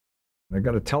I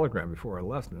got a telegram before I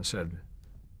left, and it said,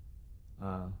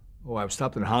 oh, I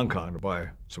stopped in Hong Kong to buy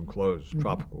some clothes,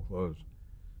 tropical clothes.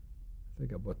 I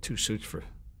think I bought 2 suits for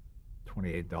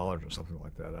 $28 or something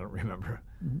like that. I don't remember.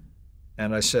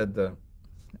 And I said,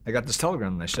 I got this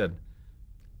telegram, and they said,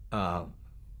 on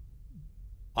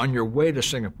your way to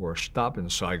Singapore, stop in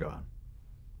Saigon.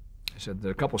 I said, there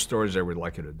are a couple stories there we'd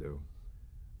like you to do.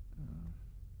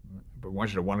 But we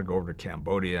want you to go over to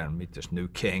Cambodia and meet this new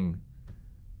king.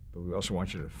 But we also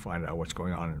want you to find out what's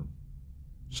going on in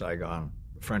Saigon.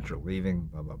 The French are leaving,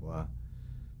 blah, blah, blah.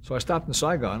 So I stopped in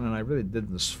Saigon, and I really did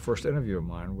this first interview of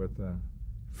mine with a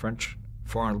French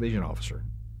Foreign Legion officer,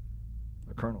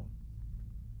 a colonel.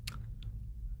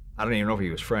 I don't even know if he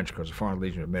was French, because the Foreign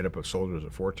Legion was made up of soldiers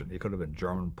of fortune. He could have been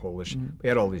German, Polish. He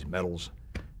had all these medals.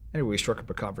 Anyway, we struck up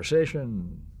a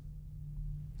conversation.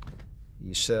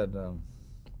 He said,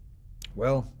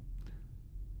 well,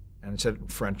 and he said in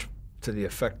French, to the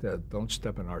effect that, don't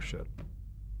step in our shit.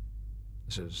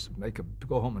 He says,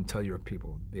 go home and tell your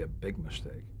people it'd be a big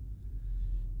mistake.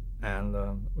 And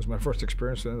it was my first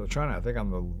experience in China. I think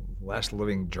I'm the last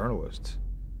living journalist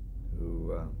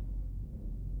who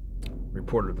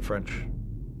reported the French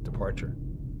departure.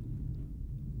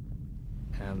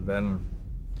 And then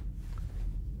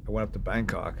I went up to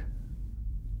Bangkok,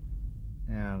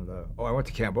 and I went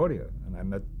to Cambodia, and I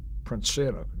met Prince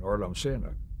Sihanouk, Norodom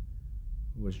Sihanouk,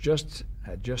 who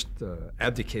had just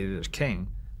abdicated as king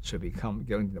to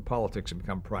get into politics and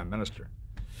become prime minister.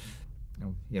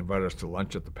 He invited us to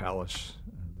lunch at the palace,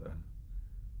 and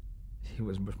he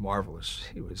was marvelous.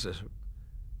 He was this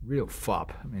real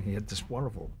fop. I mean, he had this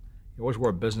wonderful. He always wore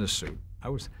a business suit.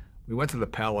 We went to the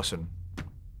palace, and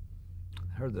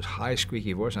I heard this high,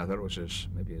 squeaky voice, and I thought it was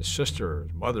maybe his sister or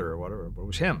his mother or whatever, but it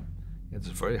was him. He had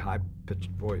this very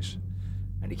high-pitched voice.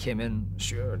 And he came in,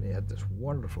 monsieur, and he had this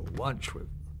wonderful lunch with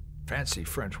fancy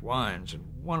French wines and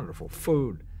wonderful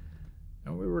food.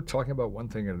 And we were talking about one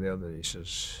thing or the other. He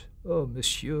says, oh,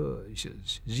 monsieur, he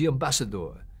says, the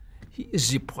ambassador, he is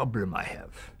the problem I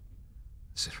have.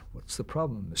 I said, what's the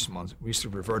problem, Miss Mons? We used to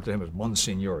refer to him as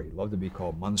Monsignor. He loved to be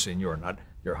called Monsignor, not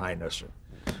Your Highness.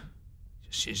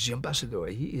 He says, the ambassador,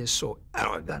 he is so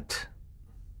arrogant.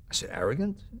 I said,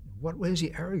 arrogant? What way is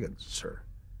he arrogant, sir?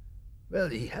 Well,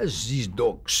 he has these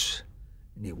dogs,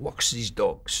 and he walks these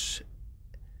dogs,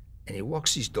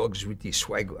 with his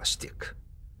swagger stick.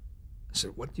 I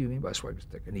said, what do you mean by swagger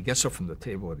stick? And he gets up from the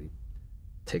table, and he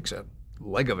takes a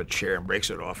leg of a chair and breaks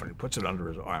it off, and he puts it under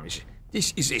his arm. He says,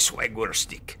 this is a swagger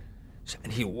stick.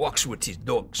 And he walks with his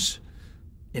dogs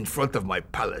in front of my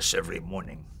palace every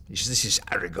morning. He says, this is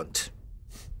arrogant.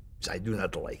 He says, I do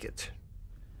not like it.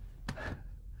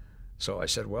 So I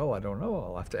said, well, I don't know.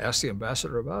 I'll have to ask the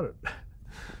ambassador about it.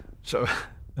 So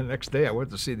the next day I went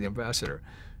to see the ambassador,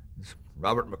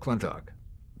 Robert McClintock.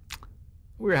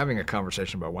 We were having a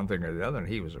conversation about one thing or the other, and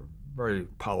he was a very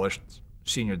polished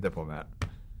senior diplomat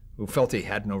who felt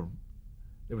there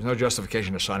was no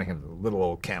justification assigning him to little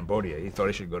old Cambodia. He thought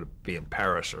he should be in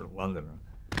Paris or London.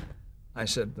 I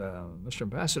said, Mr.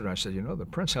 Ambassador, I said, the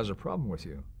prince has a problem with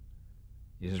you.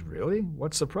 He says, really?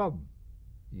 What's the problem?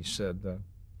 He said,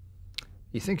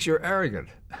 he thinks you're arrogant.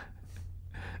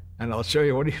 And I'll show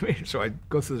you, what do you mean? So I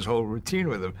go through this whole routine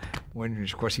with him.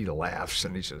 Of course, he laughs,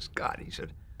 and he says, God, he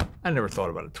said, I never thought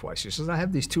about it twice. He says, I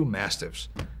have these 2 mastiffs.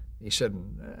 He said,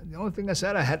 the only thing I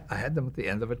said, I had them at the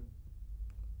end of a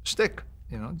stick,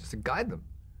 just to guide them.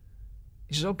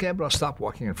 He says, okay, but I'll stop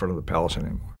walking in front of the palace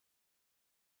anymore.